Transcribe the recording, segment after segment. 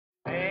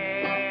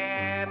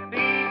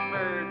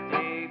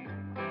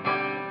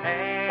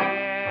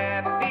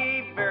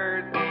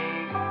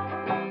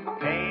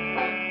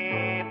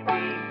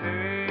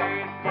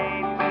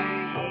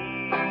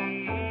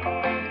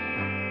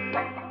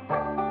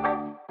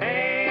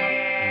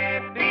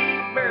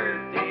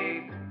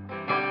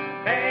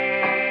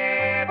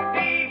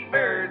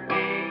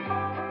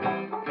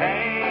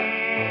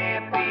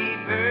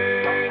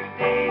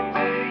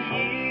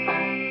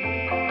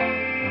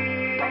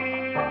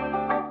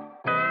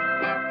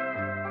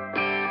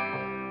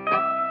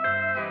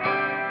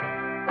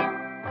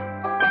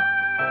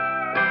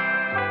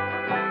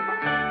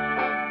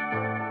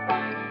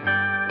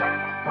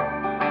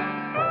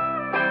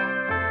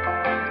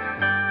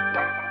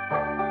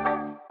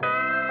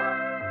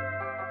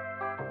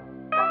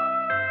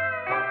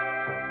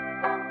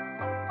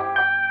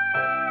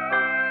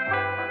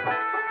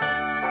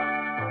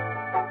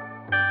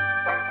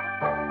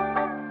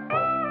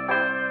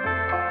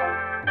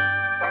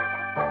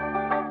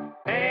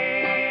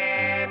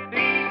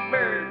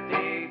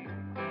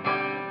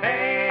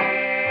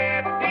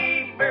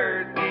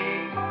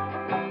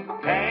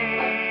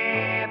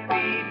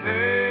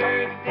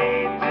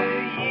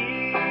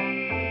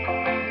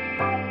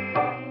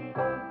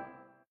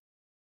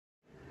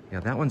Yeah,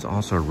 that one's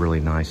also a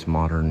really nice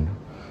modern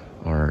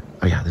art.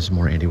 Oh yeah, this is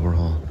more Andy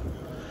Warhol.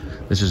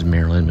 This is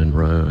Marilyn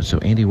Monroe. So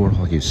Andy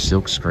Warhol used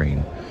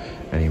silkscreen,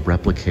 and he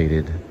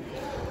replicated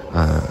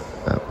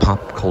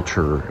pop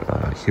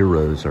culture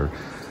heroes or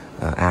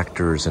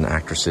actors and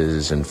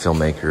actresses and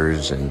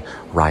filmmakers and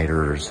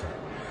writers.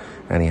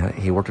 And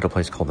he worked at a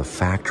place called The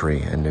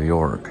Factory in New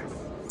York.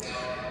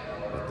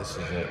 But this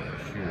is it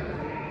right here.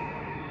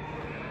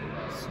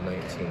 It's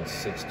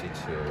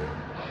 1962.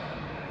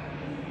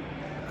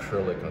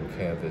 Acrylic on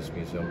canvas,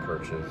 museum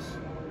purchase.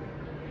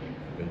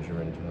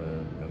 Benjamin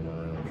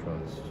Memorial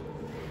Trust.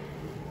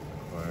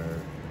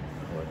 Acquired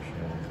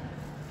collection.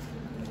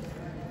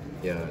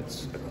 Yeah,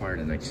 it's acquired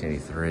in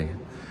 1983.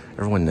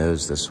 Everyone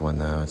knows this one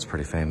though, it's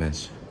pretty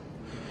famous.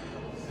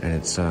 And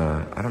it's,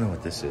 I don't know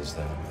what this is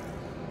though. I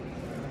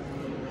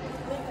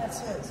think that's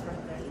his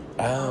right there.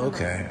 Oh,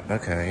 okay.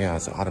 Okay, yeah,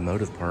 it's an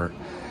automotive part.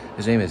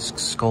 His name is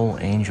Skull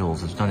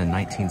Angels. It was done in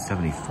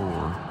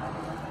 1974.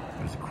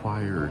 It was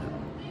acquired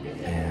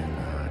in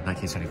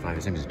 1975.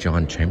 His name is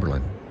John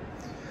Chamberlain.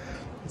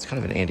 It's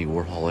kind of an Andy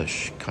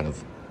Warhol-ish kind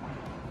of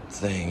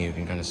thing. You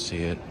can kind of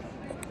see it.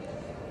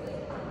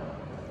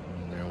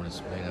 And there, what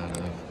it's made out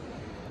of.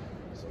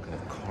 Some kind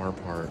of car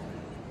part.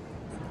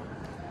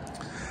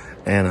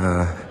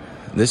 And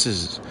this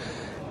is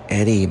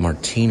Eddie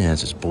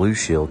Martinez's Blue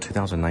Shield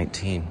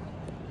 2019.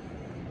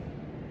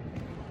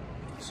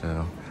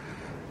 So,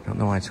 I don't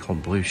know why it's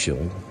called Blue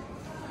Shield.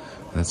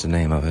 That's the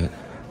name of it.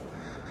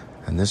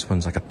 And this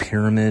one's like a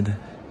pyramid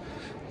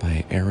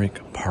by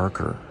Eric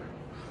Parker.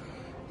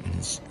 And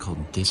it's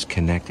called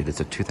Disconnected. It's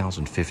a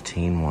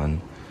 2015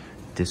 one.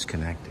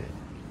 Disconnected.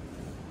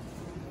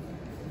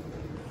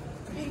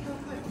 Hey, real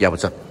quick. Yeah,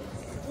 what's up?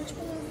 Which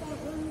one is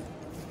that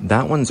one?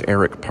 That one's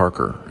Eric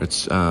Parker.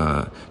 It's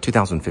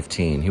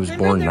 2015. He was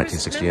born in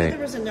 1968. Remember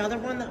there was another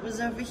one that was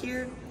over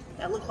here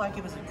that looked like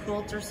it was a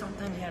quilt or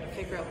something. You had to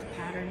figure out the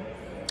pattern.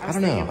 I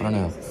don't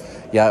know.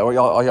 Yeah, are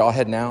y'all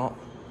heading out?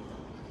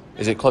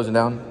 Is it closing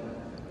down?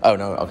 Oh,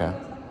 no, okay.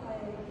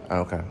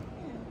 Okay.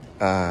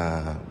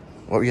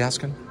 What were you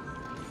asking?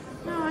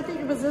 No, I think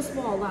it was this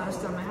wall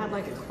last time. I had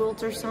like a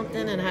quilt or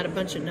something and had a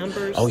bunch of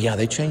numbers. Oh, yeah,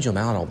 they change them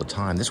out all the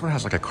time. This one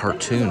has like a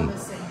cartoon.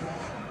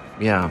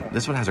 Yeah,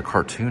 this one has a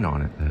cartoon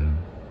on it, though.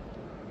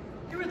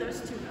 Who were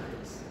those two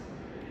guys?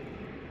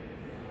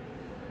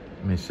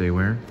 Let me see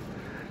where.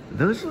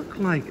 Those look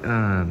like,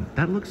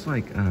 that looks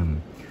like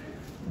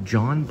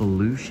John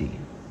Belushi.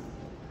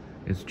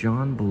 It's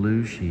John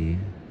Belushi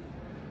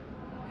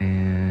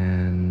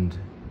and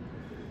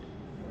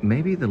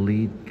maybe the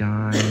lead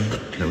guy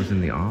that was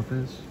in The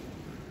Office.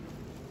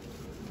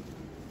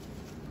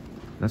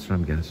 That's what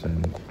I'm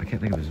guessing. I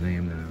can't think of his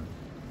name though.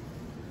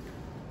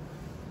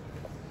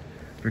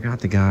 Forgot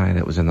the guy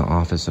that was in The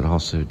Office that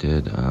also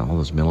did all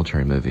those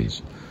military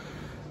movies.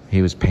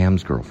 He was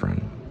Pam's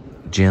girlfriend.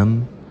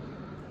 Jim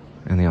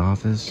in The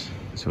Office.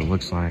 That's what it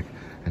looks like.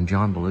 And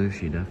John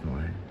Belushi,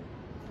 definitely.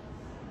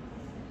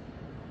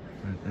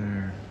 Right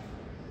there.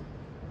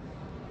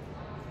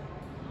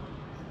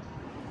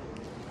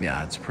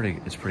 Yeah, it's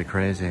pretty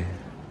crazy.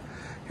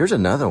 Here's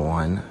another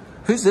one.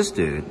 Who's this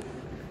dude?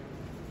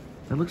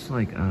 That looks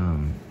like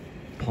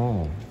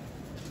Paul.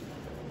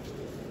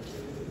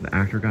 The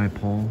actor guy,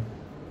 Paul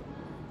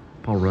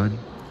Rudd.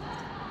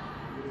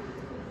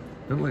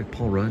 Doesn't look like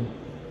Paul Rudd.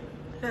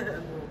 A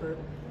little bit.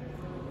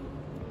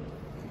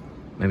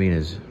 Maybe in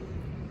his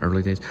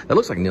early days. That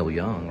looks like Neil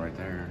Young right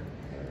there.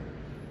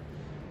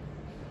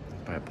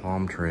 By a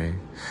palm tree.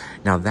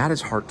 Now that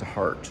is Heart to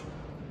Heart.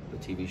 The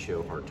TV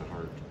show Heart to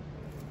Heart.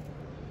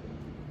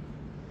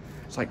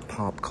 It's like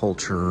pop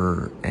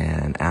culture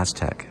and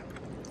Aztec.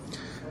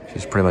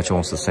 She's pretty much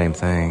almost the same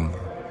thing.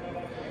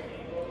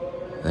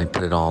 They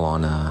put it all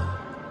on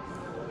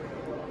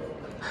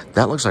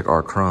that looks like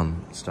R.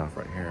 Crumb stuff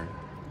right here.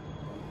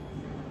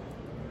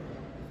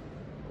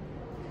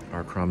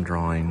 R. Crumb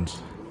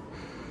drawings.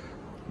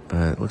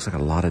 But it looks like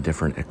a lot of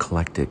different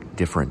eclectic,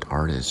 different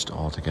artists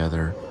all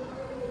together.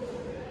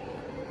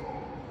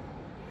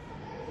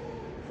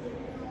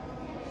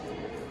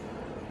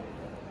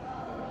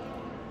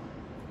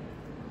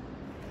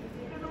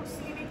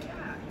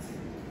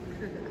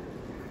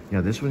 Yeah,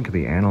 this one could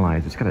be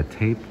analyzed. It's got a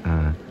tape,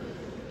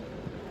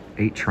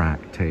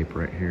 8-track tape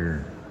right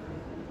here.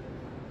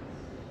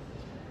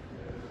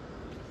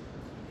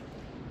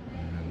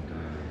 And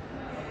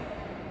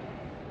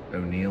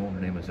O'Neill, her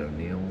name is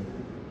O'Neill.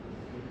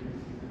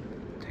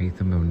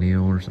 Tatham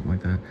O'Neill or something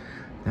like that.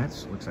 That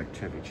looks like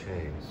Chevy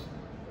Chase.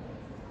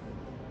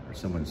 Or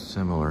someone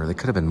similar. They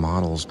could have been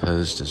models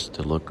posed just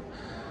to look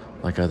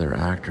like other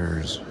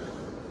actors.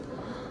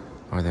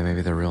 Or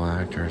maybe they're real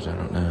actors, I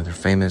don't know. They're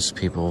famous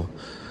people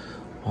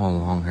all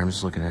along here. I'm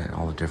just looking at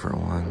all the different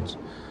ones.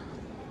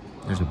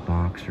 There's a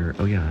boxer.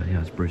 Oh yeah,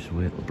 it's Bruce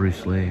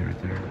Lee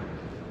right there.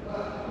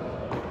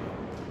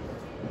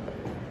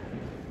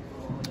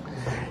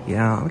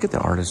 Yeah, I'll get the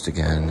artist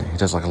again. He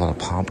does like a lot of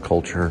pop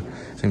culture.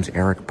 His name's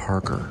Eric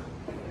Parker.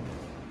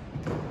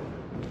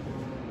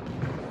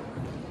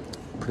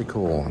 Pretty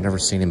cool. I've never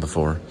seen him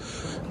before.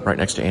 Right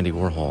next to Andy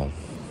Warhol.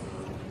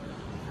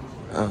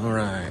 All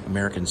right,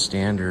 American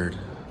Standard,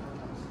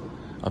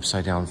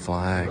 upside down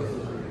flag,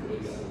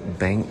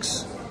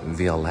 Banks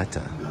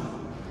Violetta.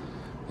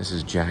 This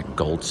is Jack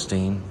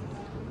Goldstein.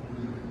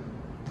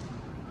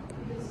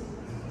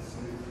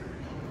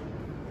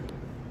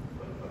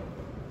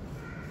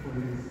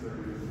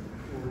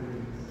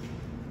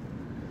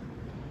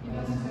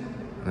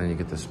 And then you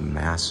get this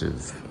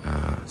massive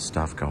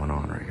stuff going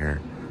on right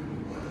here.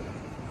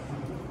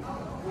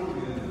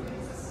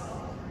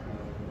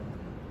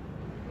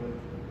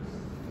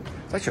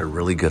 It's actually a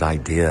really good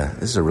idea.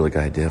 This is a really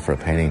good idea for a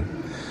painting.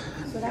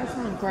 So that's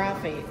on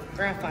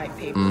graphite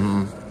paper.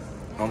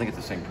 I don't think it's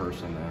the same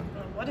person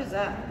though. What is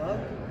that, bug?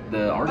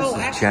 The artist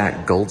is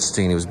Jack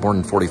Goldstein. He was born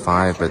in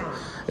 45, but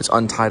it's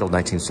Untitled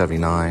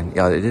 1979.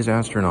 Yeah, it is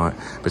Astronaut,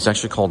 but it's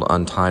actually called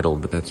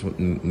Untitled, but that's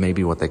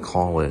maybe what they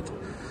call it,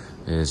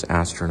 is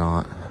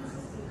Astronaut.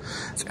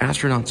 It's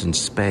astronauts in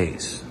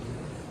space.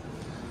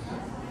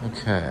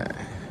 Okay,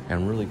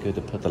 and really good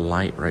to put the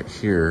light right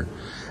here.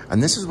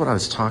 And this is what I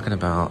was talking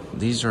about.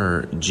 These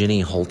are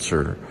Jenny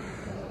Holzer.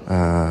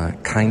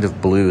 Kind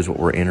of Blue is what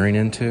we're entering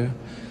into.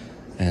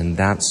 And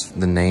that's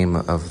the name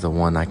of the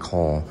one I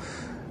call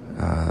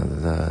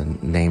the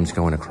names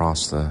going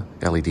across the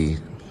LED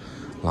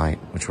light,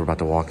 which we're about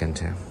to walk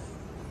into.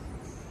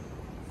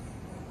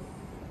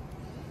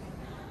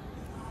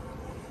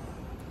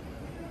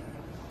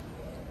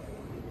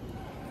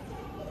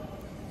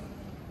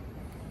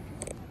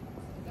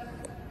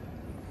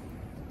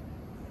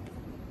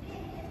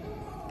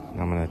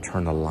 I'm going to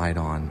turn the light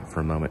on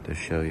for a moment to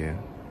show you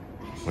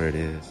what it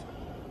is.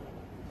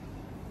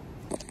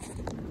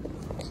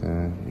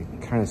 So you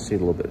can kind of see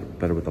it a little bit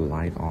better with the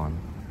light on.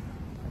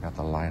 I got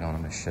the light on.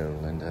 I'm going to show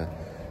Linda.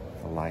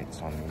 The light's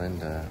on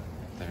Linda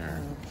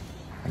there.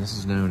 And this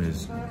is known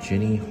as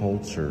Jenny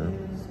Holzer.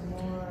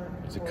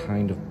 It's a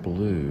kind of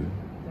blue.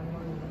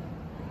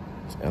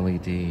 It's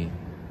LED.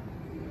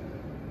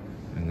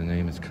 And the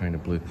name is Kind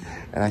of Blue.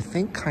 And I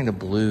think Kind of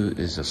Blue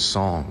is a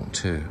song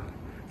too.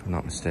 If I'm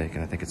not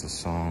mistaken, I think it's a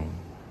song,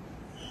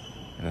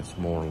 and it's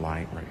more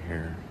light right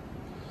here.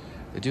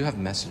 They do have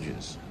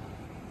messages.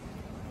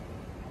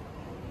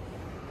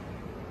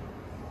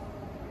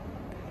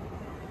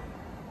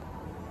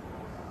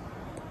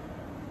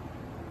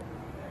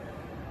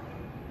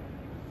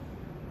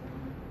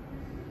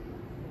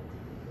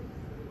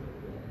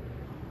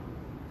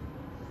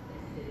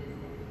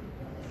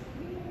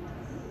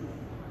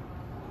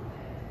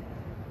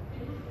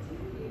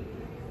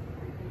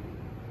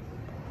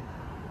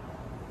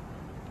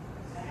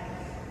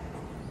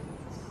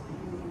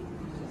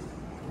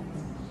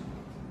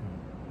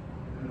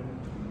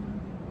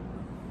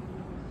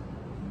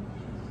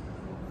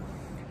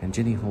 And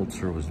Jenny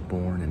Holzer was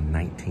born in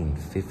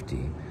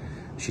 1950.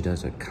 She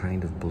does a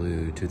Kind of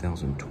Blue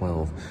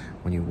 2012.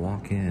 When you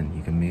walk in,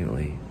 you can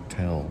immediately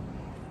tell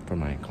from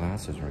my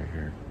glasses right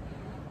here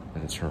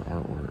that it's her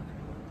artwork.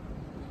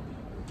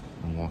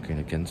 I'm walking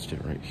against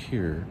it right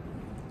here,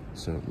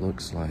 so it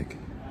looks like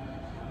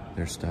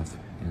there's stuff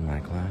in my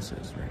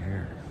glasses right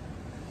here.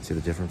 See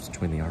the difference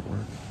between the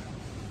artwork?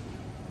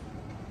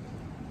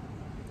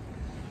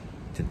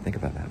 Didn't think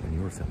about that when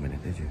you were filming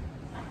it, did you?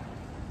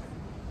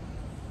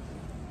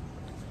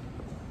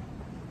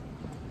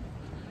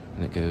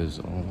 And it goes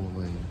all the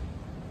way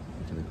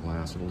into the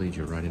glass. It'll lead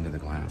you right into the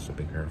glass, so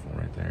be careful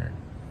right there.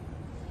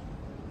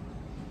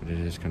 But it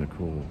is kind of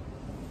cool.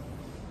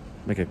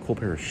 Make a cool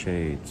pair of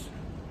shades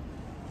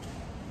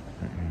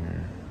right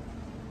here.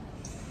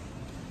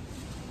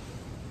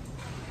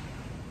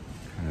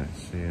 Kind of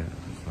see it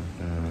just like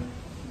that.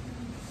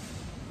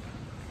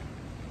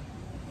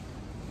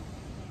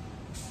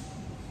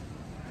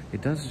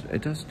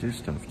 It does do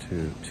stuff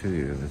to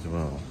you as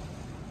well.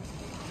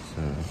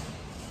 So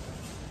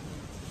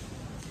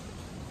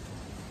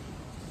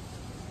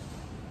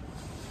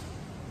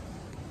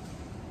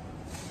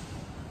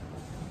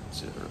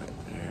that's it right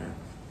there.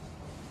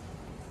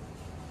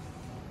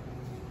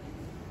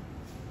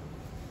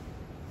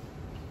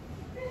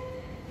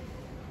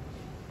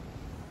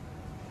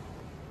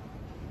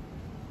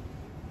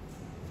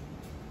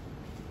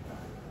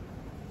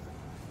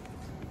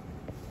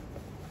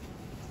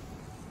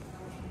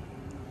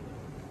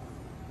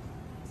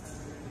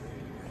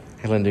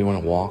 Hey, Lynn, do you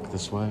want to walk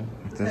this way,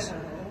 like this?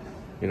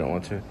 You don't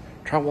want to?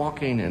 Try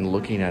walking and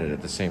looking at it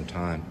at the same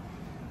time.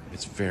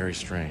 It's very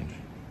strange.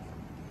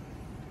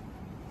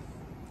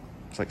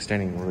 It's like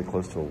standing really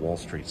close to a Wall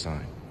Street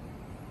sign.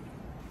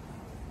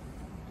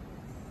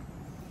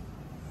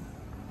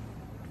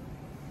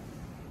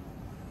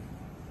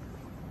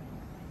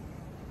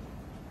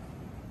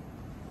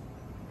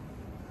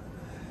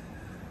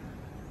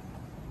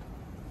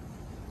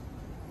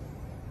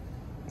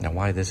 Now,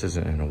 why this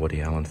isn't in a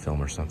Woody Allen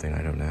film or something,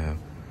 I don't know.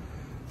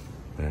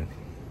 But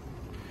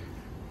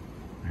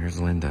here's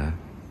Linda.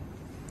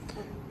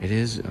 It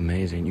is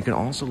amazing. You can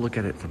also look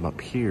at it from up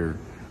here,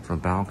 from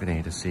a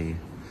balcony, to see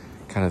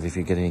kind of if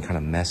you get any kind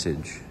of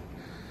message,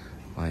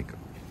 like,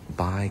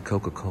 buy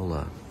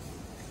Coca-Cola.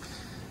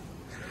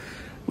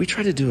 We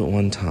tried to do it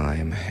one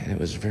time, and it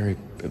was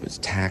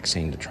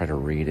taxing to try to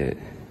read it.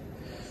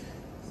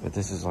 But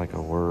this is like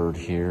a word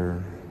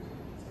here.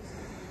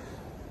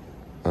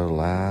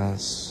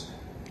 Alas,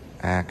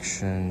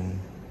 action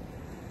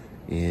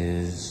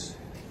is,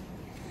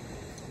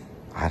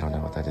 I don't know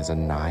what that is, a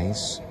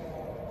nice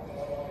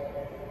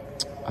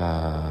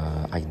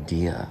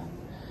idea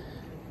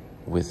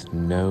with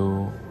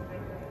no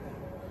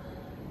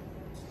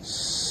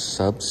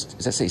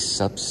does that say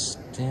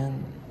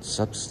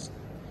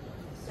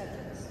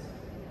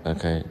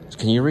okay,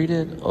 can you read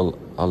it?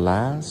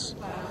 Alas,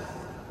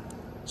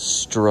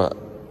 structure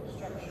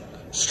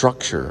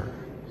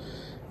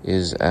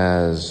is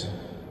as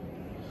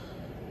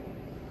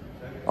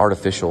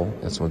artificial,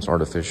 that's when it's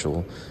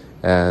artificial,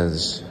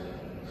 as,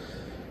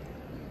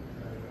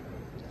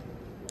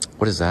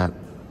 what is that?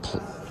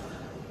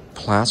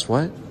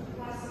 What?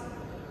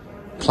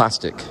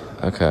 Plastic,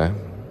 okay.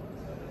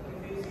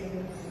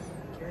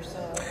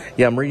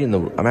 Yeah,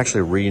 I'm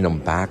actually reading them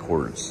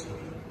backwards.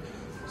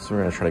 So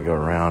we're gonna try to go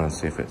around and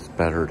see if it's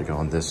better to go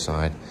on this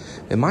side.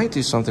 It might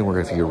do something where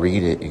if you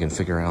read it, you can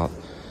figure out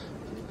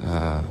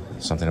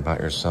something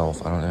about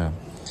yourself. I don't know.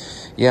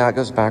 Yeah, it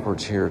goes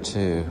backwards here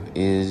too.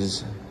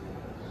 Is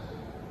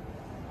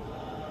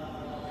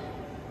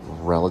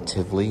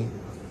relatively.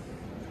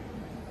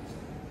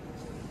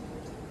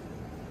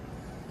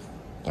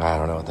 I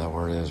don't know what that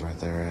word is right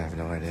there. I have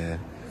no idea.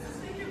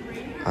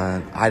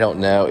 I don't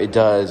know. It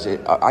does.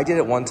 I did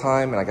it one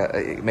time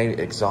and it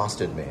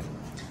exhausted me.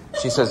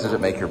 She says, does it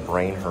make your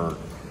brain hurt?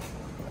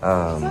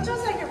 Sometimes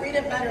I can read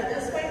it better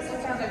this way,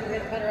 sometimes I can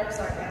read it better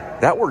upside down.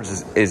 That word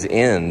is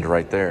end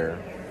right there.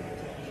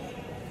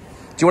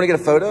 Do you want to get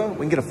a photo? We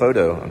can get a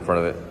photo in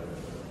front of it.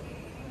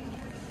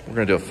 We're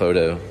going to do a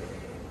photo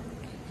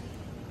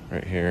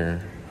right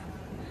here.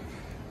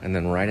 And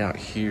then right out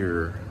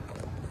here,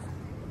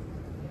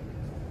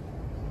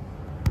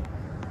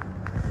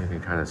 you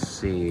can kind of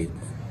see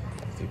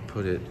if you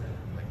put it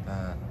like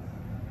that.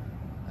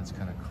 That's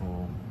kind of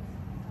cool.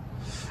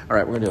 All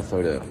right, we're gonna do a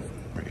photo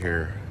right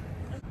here.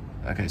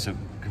 Okay, so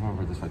come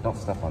over this way. Don't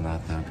step on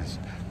that though, because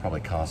it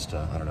probably cost,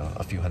 I don't know,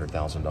 a few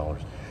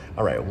 $100,000.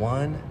 All right,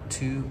 1,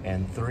 2,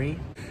 and 3.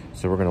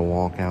 So we're gonna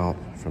walk out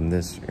from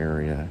this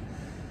area.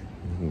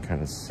 You can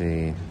kind of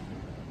see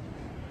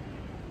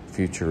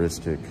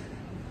futuristic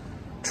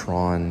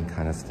Tron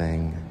kind of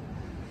thing.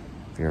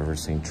 If you've ever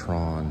seen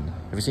Tron.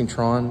 Have you seen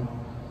Tron?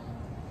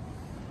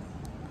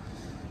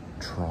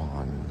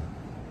 Tron.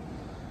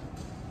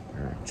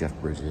 Or Jeff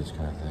Bridges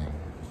kind of thing.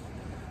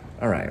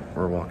 All right,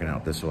 we're walking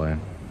out this way.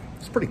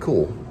 It's pretty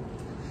cool.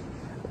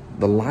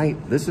 The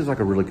light, this is like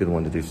a really good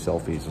one to do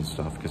selfies and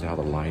stuff because of how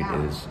the light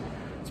is.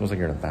 It's almost like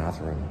you're in a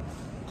bathroom.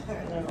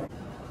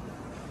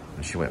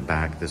 And she went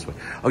back this way.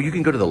 Oh, you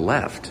can go to the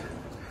left.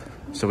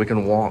 So we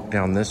can walk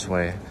down this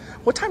way.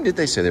 What time did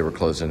they say they were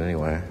closing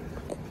anyway?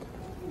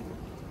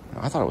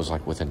 I thought it was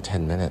like within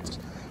 10 minutes.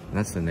 And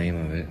that's the name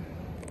of it.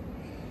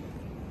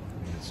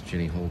 It's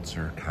Jenny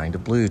Holzer, Kind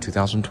of Blue,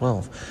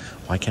 2012.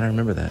 Why can't I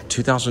remember that?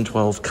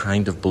 2012,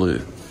 Kind of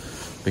Blue.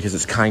 Because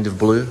it's kind of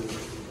blue.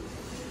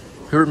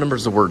 Who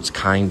remembers the words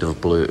kind of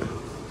blue?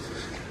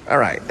 All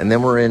right, and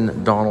then we're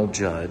in Donald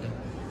Judd,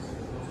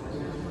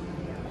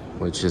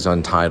 which is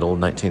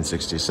untitled,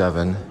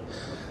 1967.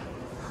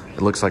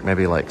 It looks like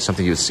maybe like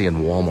something you would see in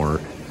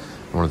Walmart,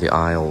 one of the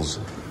aisles.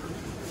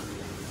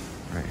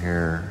 Right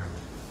here.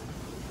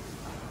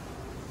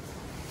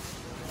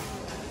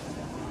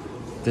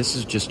 This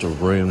is just a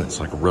room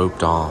that's like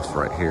roped off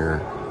right here.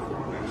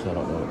 So I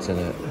don't know what's in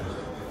it.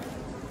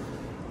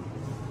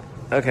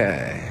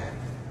 Okay.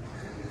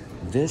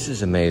 This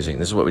is amazing.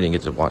 This is what we didn't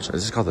get to watch.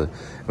 This is called the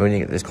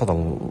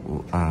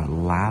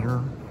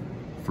Ladder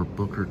for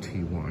Booker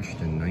T.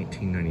 Washington,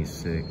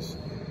 1996.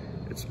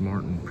 It's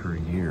Martin per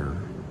year.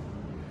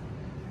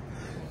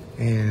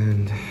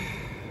 And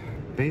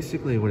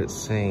basically what it's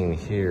saying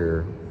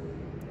here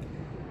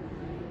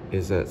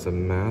is that it's a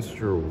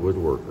master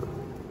woodworker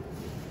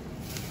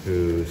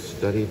who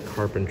studied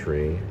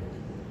carpentry,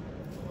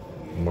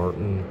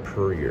 Martin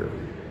Puryear.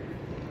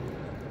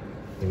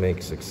 He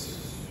makes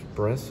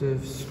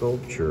expressive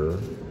sculpture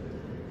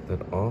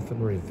that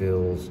often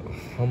reveals a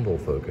humble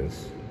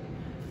focus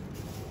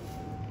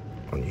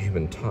on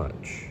human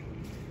touch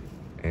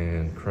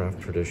and craft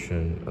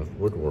tradition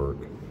of woodwork.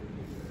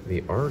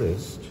 The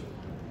artist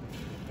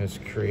has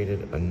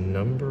created a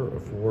number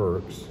of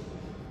works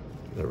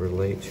that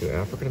relate to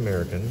African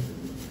American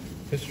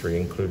history,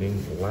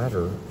 including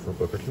Ladder for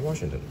Booker T.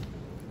 Washington.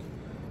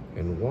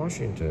 In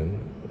Washington,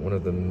 one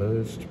of the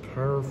most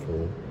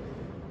powerful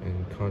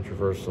and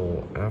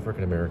controversial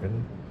African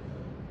American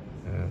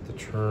at the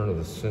turn of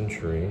the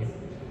century,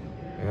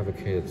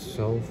 advocated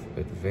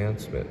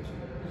self-advancement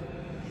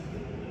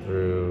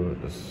through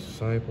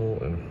disciple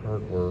and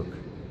hard work,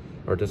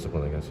 or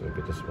discipline, I guess it would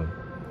be discipline.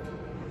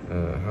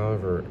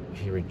 However,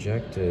 he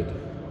rejected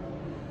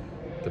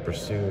the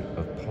pursuit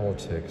of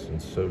politics and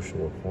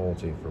social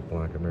equality for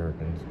Black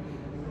Americans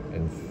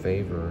in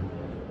favor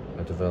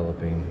of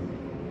developing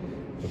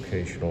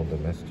vocational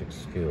domestic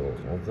skills.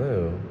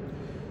 Although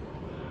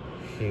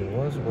he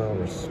was well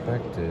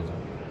respected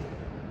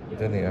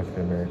within the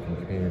African American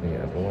community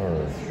at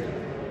large,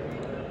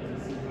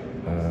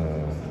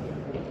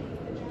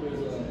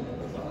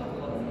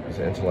 He's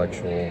an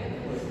intellectual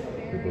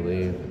who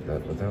believed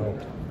that without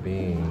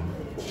being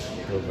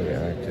politically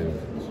active,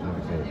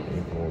 significant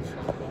equals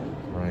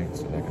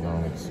rights and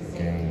economics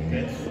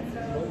gains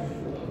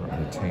are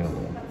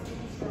unattainable.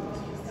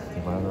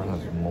 He rather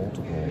has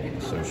multiple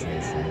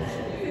associations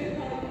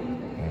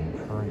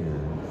and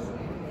couriers.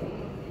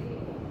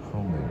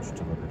 Homage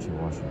to Liberty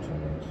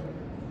Washington's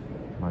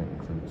might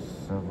include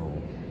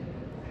several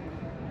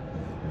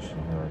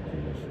efficient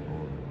hierarchies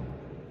or